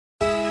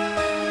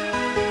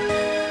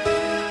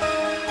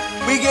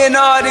getting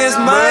all this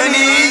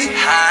money.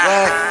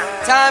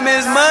 Time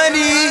is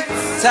money.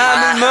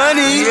 Time is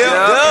money. You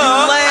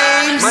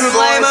lames,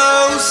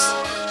 lamos,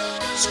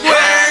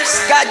 squares.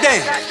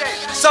 Goddamn.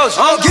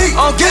 Soulja. On geek,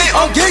 on geek,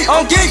 on geek,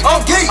 on geek,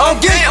 on geek, on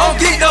geek, on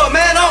geek though,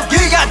 man. On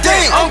geek,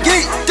 goddamn. On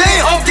geek,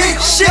 damn. On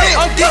geek, shit.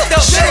 On geek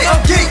though, shit.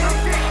 On geek,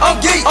 on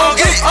geek, on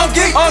geek, on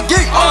geek, on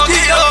geek, on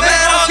geek though,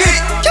 man. On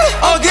geek,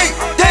 on geek,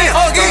 damn.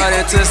 On geek,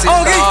 on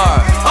geek, on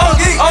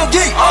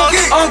geek, on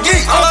geek, on geek, on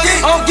geek, on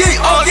geek, on geek,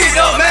 on geek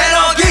though, man.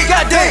 On geek,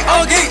 goddamn.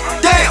 On geek,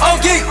 damn. On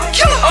geek,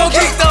 on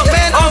geek though,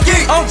 man. On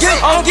geek, on geek,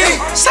 on geek,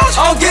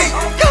 on geek,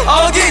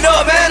 on geek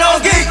though, man.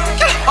 On geek,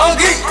 on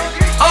geek,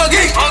 on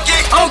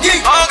geek, on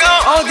geek, on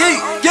geek, on geek,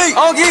 geek,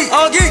 on geek,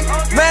 on geek.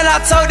 Man, I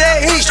told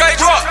that heat straight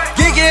drop,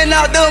 geeking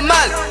out the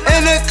molly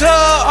in the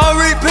club on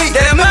repeat.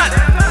 That molly,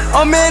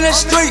 I'm in the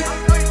street,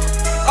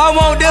 I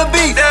want the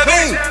beat.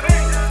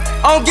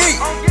 On geek,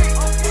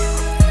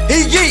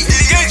 he geek,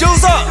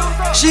 juice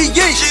up, she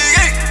geek,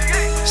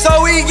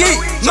 so we geek.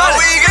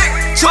 Molly,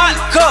 2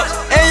 cups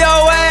and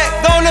your ass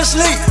gonna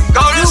sleep.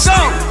 You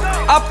gone.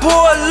 I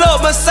pull up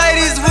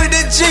Mercedes with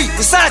the G,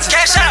 Versace,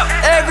 cash out.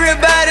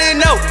 Everybody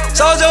know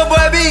Soulja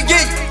Boy be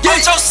geek.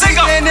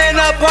 And in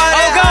the party,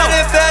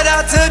 I fell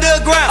out to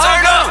the ground.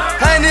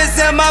 Hundreds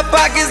in my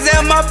pockets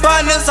and my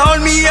partners hold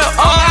me up.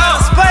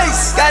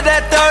 Space, got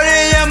that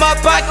 30 in my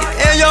pocket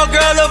and your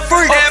girl a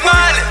freak.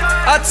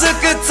 I took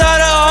her to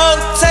the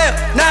hotel.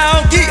 Now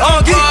I'm geek,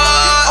 on geek,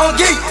 on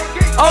geek,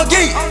 on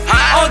geek,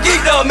 on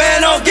geek though,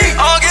 man. On geek,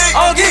 on geek,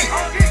 on geek,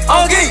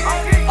 on geek,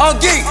 on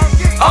geek,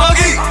 on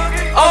geek,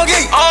 on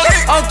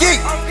geek, on geek,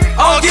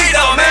 on geek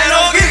though, man.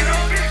 On geek,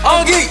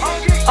 on geek,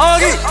 on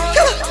geek,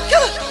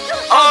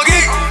 on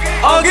geek,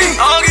 on geek,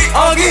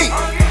 on geek,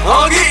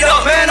 on geek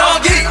though, man. On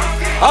geek,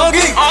 on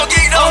geek, on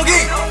geek, on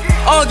geek,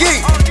 on geek,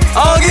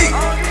 on geek,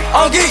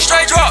 on geek,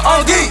 straight drop.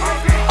 On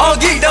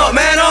geek though,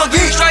 man. On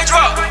geek, straight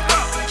drop.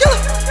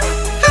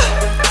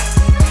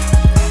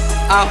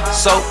 I'm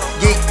so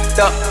geeked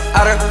up,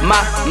 out of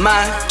my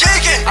mind.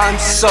 I'm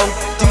so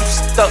deep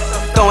stuck,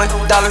 throwing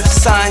dollar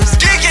signs.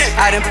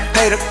 I done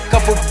paid a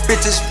couple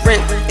bitches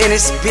rent in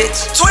this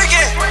bitch.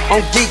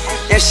 On geek,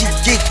 and she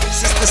geek,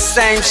 it's the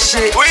same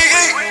shit.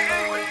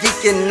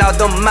 Geeking out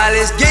the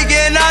mileage,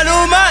 geeking out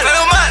the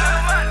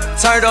mileage.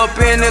 Turned up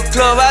in the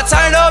club, I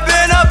turned up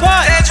in the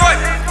party.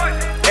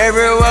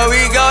 Everywhere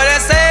we go, they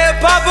say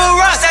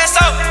paparazzi.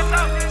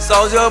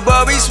 Soulja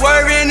Boy be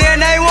swerving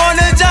and they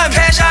wanna jump.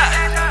 Cash out.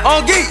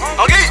 On geek,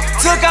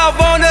 took off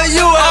on the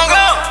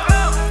UFO.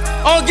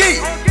 On geek,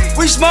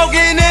 we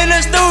smoking in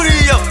the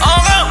studio.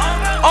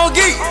 On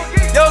geek,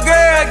 your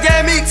girl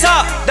gave me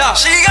top dog.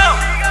 She go.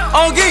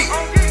 On geek,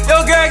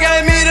 your girl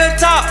gave me the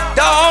top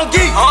dog. On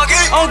geek, on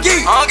geek, on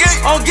geek,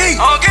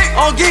 on geek,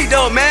 on geek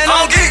though, man.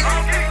 On geek,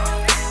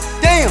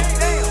 damn,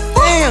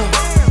 damn.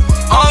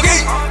 On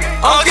geek,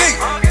 on geek,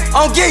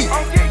 on geek,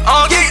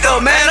 on geek though,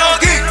 man. On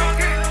geek,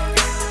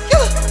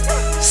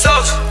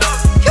 Soulja.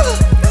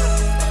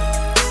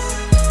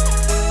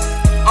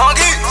 On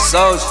geek,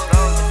 Soulja.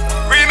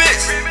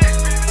 Remix.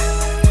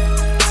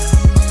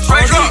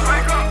 Straight drop.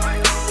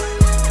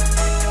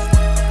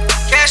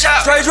 Cash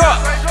out. Straight drop.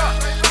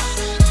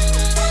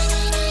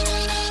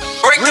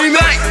 Break the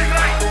bank.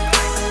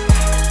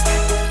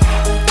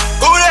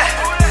 Who that?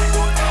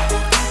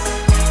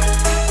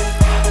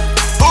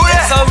 Who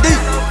that? So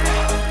deep.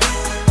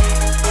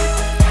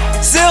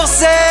 Still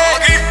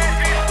said.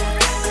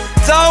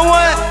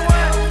 Someone.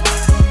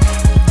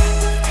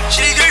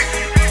 She geek.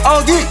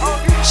 On geek.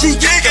 She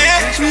geek.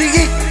 She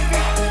geek.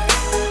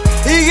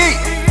 He geek.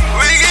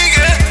 We geek.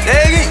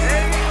 They geek.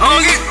 On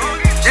geek.